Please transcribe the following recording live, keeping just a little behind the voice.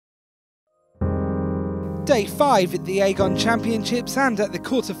Day 5 at the Aegon Championships, and at the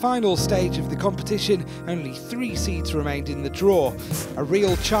quarter-final stage of the competition, only 3 seeds remained in the draw. A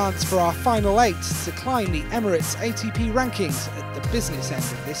real chance for our final 8 to climb the Emirates ATP rankings at the business end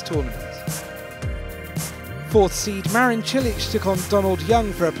of this tournament. 4th seed Marin Cilic took on Donald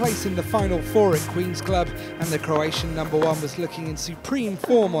Young for a place in the final 4 at Queen's Club, and the Croatian number 1 was looking in supreme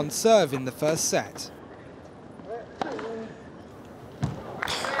form on serve in the first set.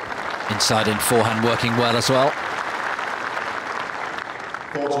 Inside-in forehand working well as well.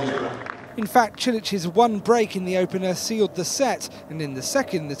 In fact, Cilic's one break in the opener sealed the set, and in the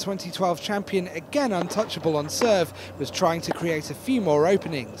second, the 2012 champion, again untouchable on serve, was trying to create a few more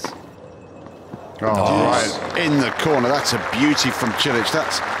openings. Right in the corner. That's a beauty from Cilic.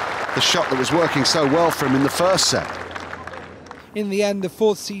 That's the shot that was working so well for him in the first set. In the end, the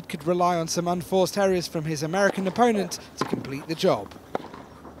 4th seed could rely on some unforced errors from his American opponent to complete the job.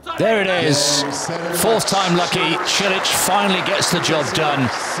 There it is. 4th time lucky. Cilic finally gets the job done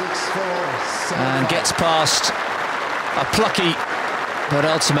and gets past a plucky but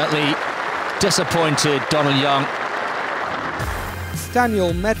ultimately disappointed Donald Young.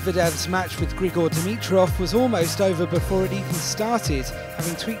 Daniil Medvedev's match with Grigor Dimitrov was almost over before it even started.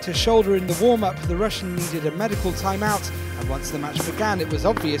 Having tweaked a shoulder in the warm-up, the Russian needed a medical timeout, and once the match began, it was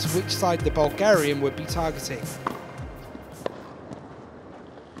obvious which side the Bulgarian would be targeting.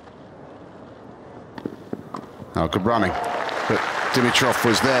 Oh, good running. But Dimitrov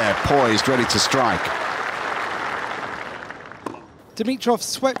was there, poised, ready to strike. Dimitrov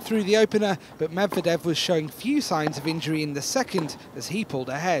swept through the opener, but Medvedev was showing few signs of injury in the second as he pulled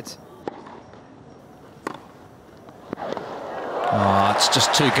ahead. Oh, it's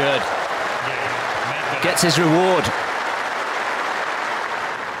just too good. Gets his reward.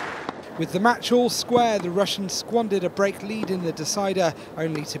 With the match all square, the Russian squandered a break lead in the decider,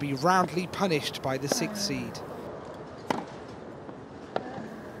 only to be roundly punished by the 6th seed.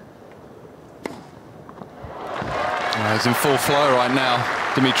 He's in full flow right now,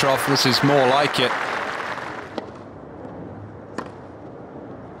 Dimitrov. This is more like it.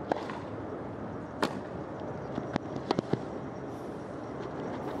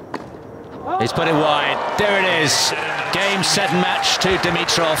 He's put it wide. There it is. Game, set, match to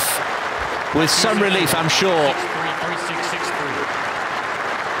Dimitrov. With some relief, I'm sure.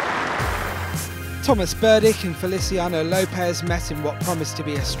 Thomas Berdych and Feliciano Lopez met in what promised to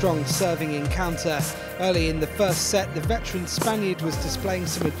be a strong serving encounter. Early in the first set, the veteran Spaniard was displaying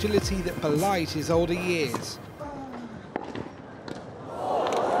some agility that belied his older years.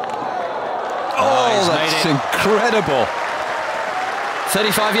 Oh, that's incredible.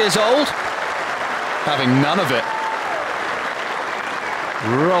 35 years old. Having none of it.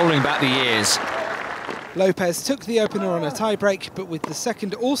 Rolling back the years. Lopez took the opener on a tie-break, but with the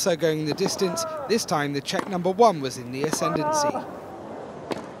second also going the distance, this time the Czech number 1 was in the ascendancy.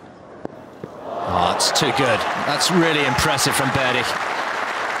 Oh, it's too good. That's really impressive from Berdych.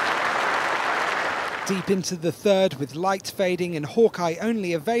 Deep into the third, with light fading and Hawkeye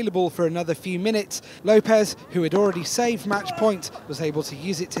only available for another few minutes, Lopez, who had already saved match point, was able to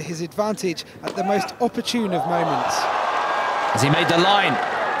use it to his advantage at the most opportune of moments. As he made the line.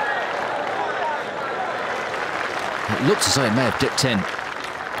 It looks as though it may have dipped in.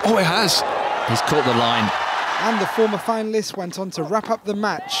 Oh, it has. He's caught the line. And the former finalist went on to wrap up the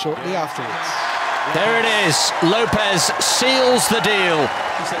match shortly afterwards. There it is. Lopez seals the deal.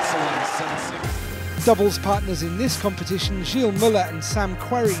 Doubles partners in this competition, Gilles Muller and Sam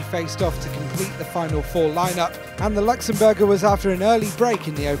Querrey, faced off to complete the final 4 lineup, and the Luxembourger was after an early break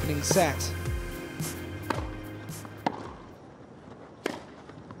in the opening set.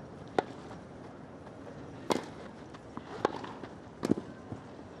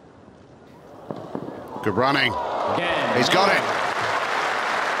 Good running. He's got it.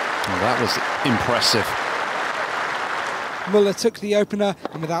 Oh, that was impressive. Muller took the opener,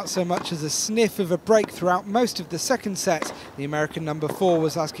 and without so much as a sniff of a break throughout most of the second set, the American number 4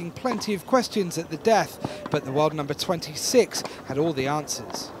 was asking plenty of questions at the death, but the world number 26 had all the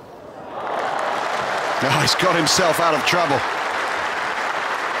answers. Oh, he's got himself out of trouble.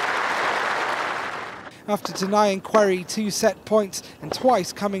 After denying Querrey 2 set points and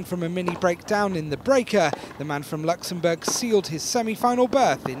twice coming from a mini breakdown in the breaker, the man from Luxembourg sealed his semi-final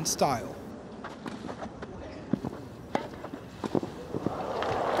berth in style.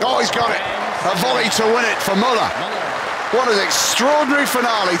 Oh, he's got it. A volley to win it for Muller. What an extraordinary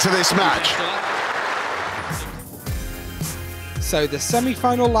finale to this match. So the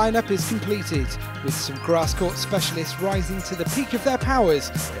semi-final lineup is completed, with some grass court specialists rising to the peak of their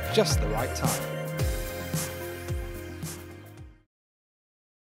powers at just the right time.